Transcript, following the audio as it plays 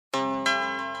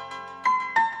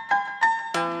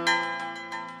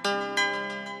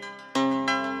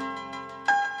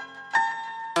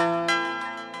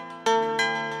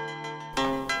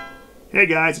Hey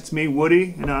guys, it's me,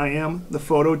 Woody, and I am the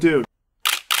PhotoDude.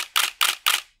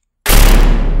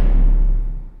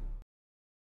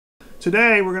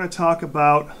 Today we're going to talk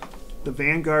about the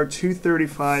Vanguard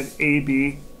 235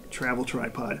 AB travel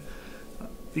tripod.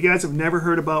 If you guys have never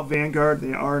heard about Vanguard,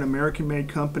 they are an American-made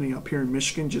company up here in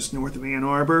Michigan, just north of Ann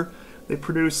Arbor. They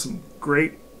produce some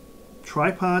great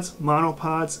tripods,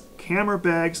 monopods, camera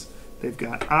bags. They've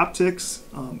got optics.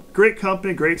 Great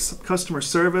company, great customer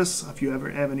service. If you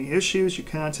ever have any issues, you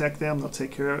contact them. They'll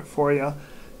take care of it for you.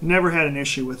 Never had an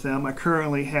issue with them. I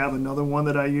currently have another one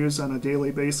that I use on a daily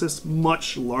basis,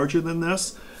 much larger than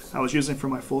this. I was using for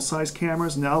my full-size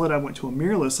cameras. Now that I went to a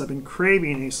mirrorless, I've been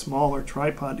craving a smaller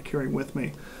tripod to carry with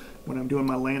me when I'm doing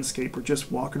my landscape or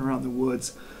just walking around the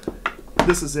woods.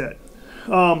 This is it.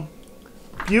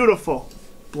 Beautiful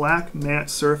black matte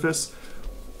surface.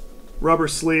 Rubber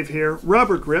sleeve here,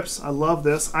 rubber grips. I love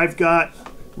this. I've got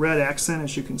red accent,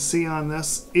 as you can see on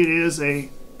this. It is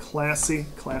a classy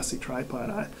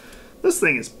tripod. This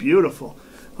thing is beautiful.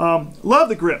 Love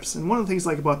the grips, and one of the things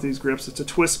I like about these grips, it's a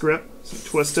twist grip. So you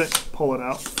twist it, pull it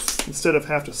out, instead of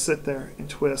have to sit there and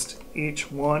twist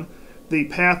each one. The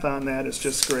path on that is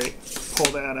just great.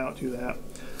 Pull that out, do that.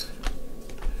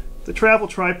 The travel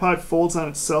tripod folds on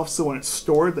itself, so when it's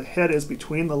stored, the head is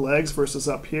between the legs versus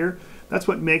up here. That's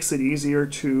what makes it easier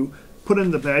to put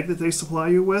in the bag that they supply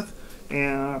you with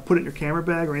and put it in your camera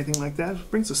bag or anything like that. It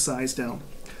brings the size down.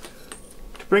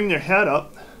 To bring their head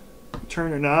up,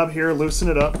 turn your knob here, loosen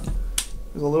it up.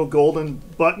 There's a little golden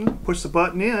button. Push the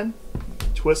button in,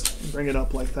 twist, and bring it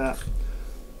up like that.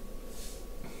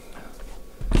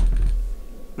 And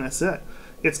that's it.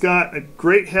 It's got a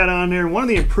great head on there. One of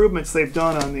the improvements they've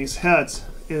done on these heads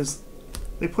is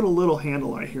they put a little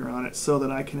handle right here on it so that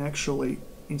I can actually,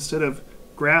 instead of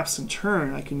grasp and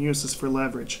turn, I can use this for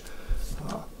leverage.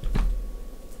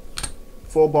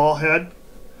 Full ball head.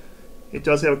 It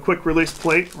does have a quick release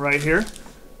plate right here,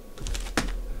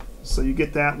 so you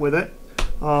get that with it.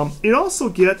 You also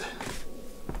get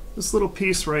this little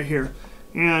piece right here,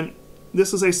 and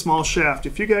this is a small shaft.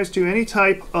 If you guys do any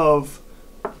type of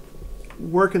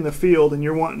work in the field and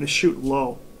you're wanting to shoot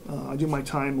low, I do my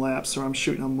time lapse or I'm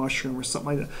shooting a mushroom or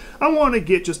something like that, I want to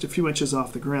get just a few inches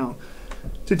off the ground.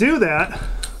 To do that,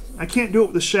 I can't do it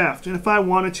with the shaft, and if I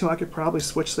wanted to, I could probably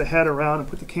switch the head around and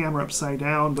put the camera upside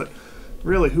down, but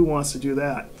really, who wants to do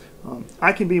that?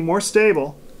 I can be more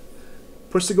stable.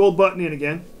 Push the gold button in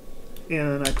again,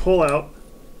 and I pull out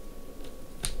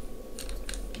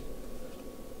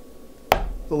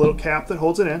the little cap that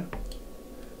holds it in.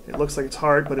 It looks like it's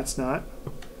hard, but it's not.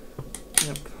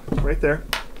 Yep, right there.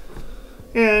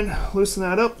 And loosen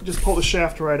that up, just pull the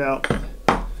shaft right out.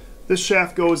 This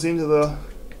shaft goes into the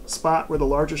spot where the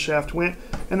larger shaft went,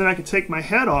 and then I can take my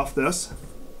head off this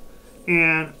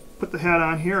and put the head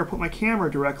on here or put my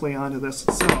camera directly onto this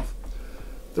itself.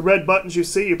 The red buttons you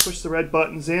see, you push the red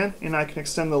buttons in and I can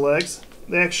extend the legs.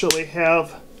 They actually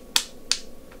have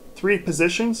 3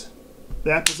 positions.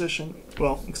 That position,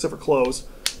 well, except for close.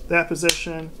 That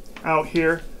position, out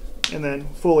here, and then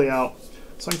fully out.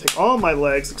 So I can take all my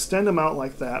legs, extend them out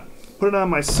like that, put it on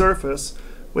my surface.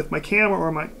 With my camera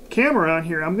or my camera on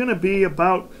here, I'm going to be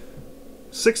about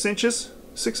 6 inches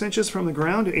from the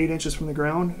ground to 8 inches from the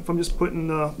ground. If I'm just putting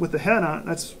with the head on,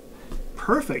 that's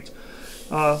perfect.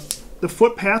 The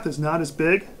foot path is not as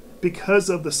big because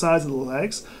of the size of the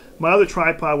legs. My other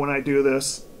tripod, when I do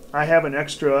this, I have an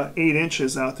extra 8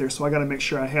 inches out there, so I got to make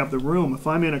sure I have the room. If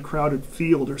I'm in a crowded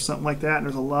field or something like that and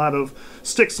there's a lot of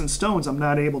sticks and stones, I'm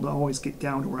not able to always get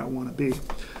down to where I want to be.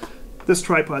 This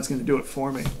tripod's going to do it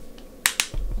for me.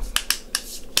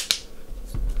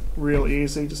 Real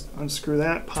easy. Just unscrew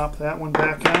that, pop that one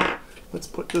back out. Let's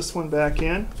put this one back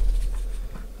in.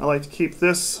 I like to keep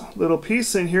this little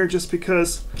piece in here just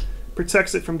because it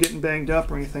protects it from getting banged up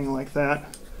or anything like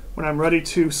that. When I'm ready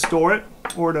to store it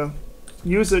or to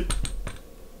use it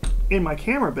in my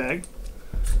camera bag,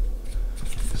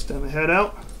 extend the head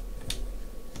out,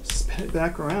 spin it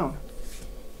back around.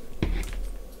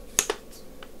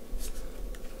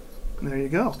 And there you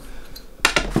go.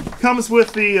 Comes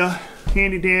with the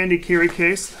handy dandy carry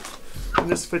case, and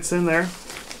this fits in there.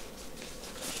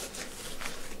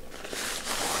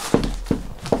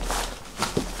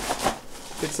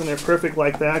 Fits in there perfect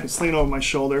like that. I can sling it over my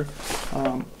shoulder.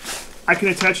 I can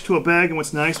attach to a bag, and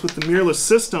what's nice with the mirrorless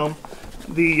system,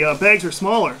 the bags are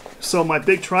smaller, so my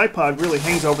big tripod really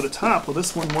hangs over the top. Well,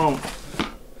 this one won't.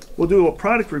 We'll do a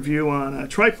product review on a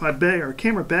tripod bag or a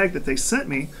camera bag that they sent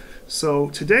me. So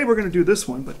today we're going to do this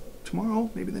one, but tomorrow,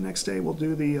 maybe the next day, we'll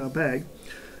do the bag.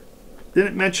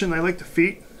 Didn't mention I like the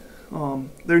feet.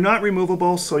 They're not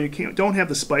removable, so you don't have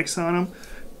the spikes on them.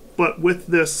 but with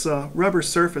this rubber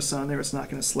surface on there, it's not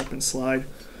going to slip and slide.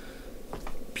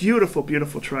 Beautiful,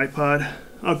 beautiful tripod.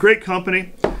 A great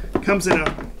company. Comes in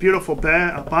a beautiful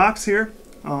box here.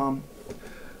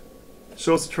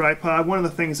 Shows the tripod. One of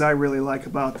the things I really like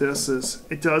about this is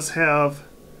it does have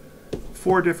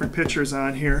 4 different pictures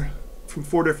on here from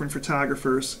 4 different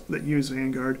photographers that use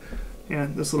Vanguard.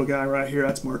 And this little guy right here,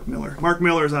 that's Mark Miller. Mark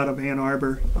Miller is out of Ann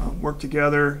Arbor. Worked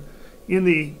together in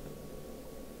the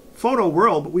photo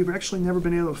world, but we've actually never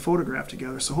been able to photograph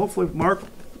together. So hopefully, Mark,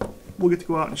 we'll get to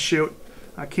go out and shoot.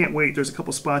 I can't wait. There's a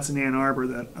couple spots in Ann Arbor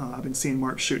that I've been seeing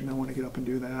Mark shoot, and I want to get up and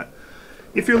do that.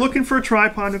 If you're looking for a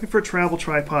tripod, looking for a travel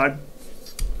tripod,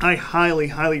 I highly,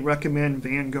 highly recommend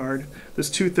Vanguard. This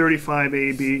 235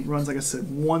 AB runs, like I said,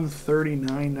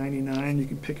 $139.99. You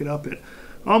can pick it up at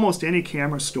almost any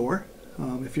camera store.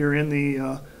 If you're in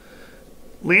the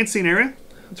Lansing area,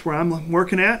 that's where I'm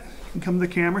working at, you can come to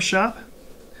the camera shop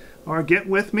or get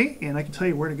with me, and I can tell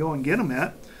you where to go and get them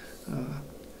at.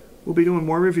 We'll be doing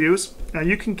more reviews. Now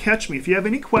you can catch me. If you have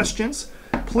any questions,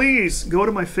 please go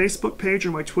to my Facebook page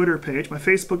or my Twitter page. My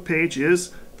Facebook page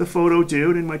is The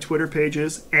PhotoDude, and my Twitter page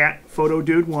is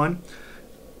 @PhotoDude1.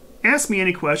 Ask me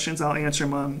any questions. I'll answer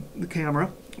them on the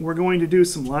camera. We're going to do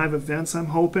some live events, I'm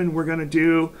hoping. We're going to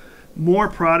do more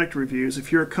product reviews.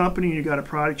 If you're a company and you got a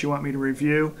product you want me to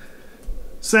review,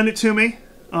 send it to me.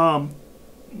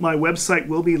 My website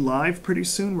will be live pretty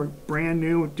soon. We're brand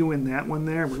new doing that one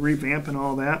there. We're revamping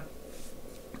all that.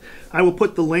 I will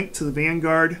put the link to the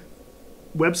Vanguard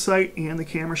website and the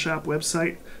Camera Shop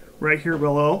website right here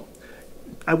below.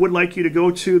 I would like you to go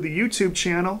to the YouTube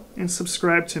channel and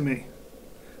subscribe to me.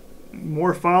 The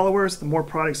more followers, the more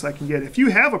products I can get. If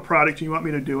you have a product and you want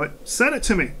me to do it, send it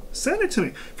to me. Send it to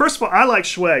me. First of all, I like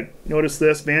swag. Notice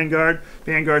this, Vanguard.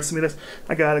 Vanguard sent me this.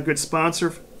 I got a good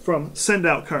sponsor from Send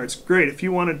Out Cards. Great. If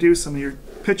you want to do some of your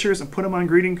pictures and put them on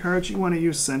greeting cards, you want to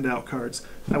use Send Out Cards.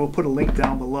 I will put a link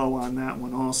down below on that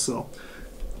one also.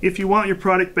 If you want your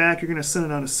product back, you're going to send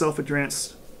it on a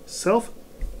self-addressed...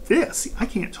 Yeah, see, I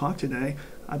can't talk today.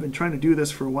 I've been trying to do this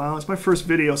for a while. It's my first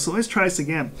video, so let's try this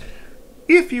again.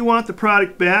 If you want the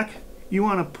product back, you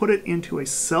want to put it into a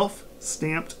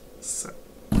self-stamped...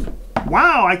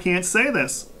 Wow, I can't say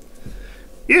this.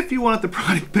 If you want the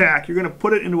product back, you're going to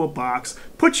put it into a box,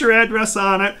 put your address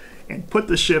on it, and put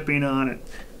the shipping on it.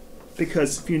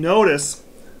 Because if you notice,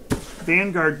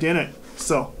 Vanguard didn't,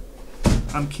 so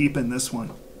I'm keeping this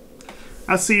one.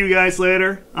 I'll see you guys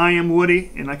later. I am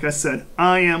Woody, and like I said,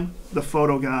 I am the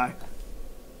photo guy.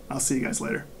 I'll see you guys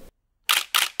later.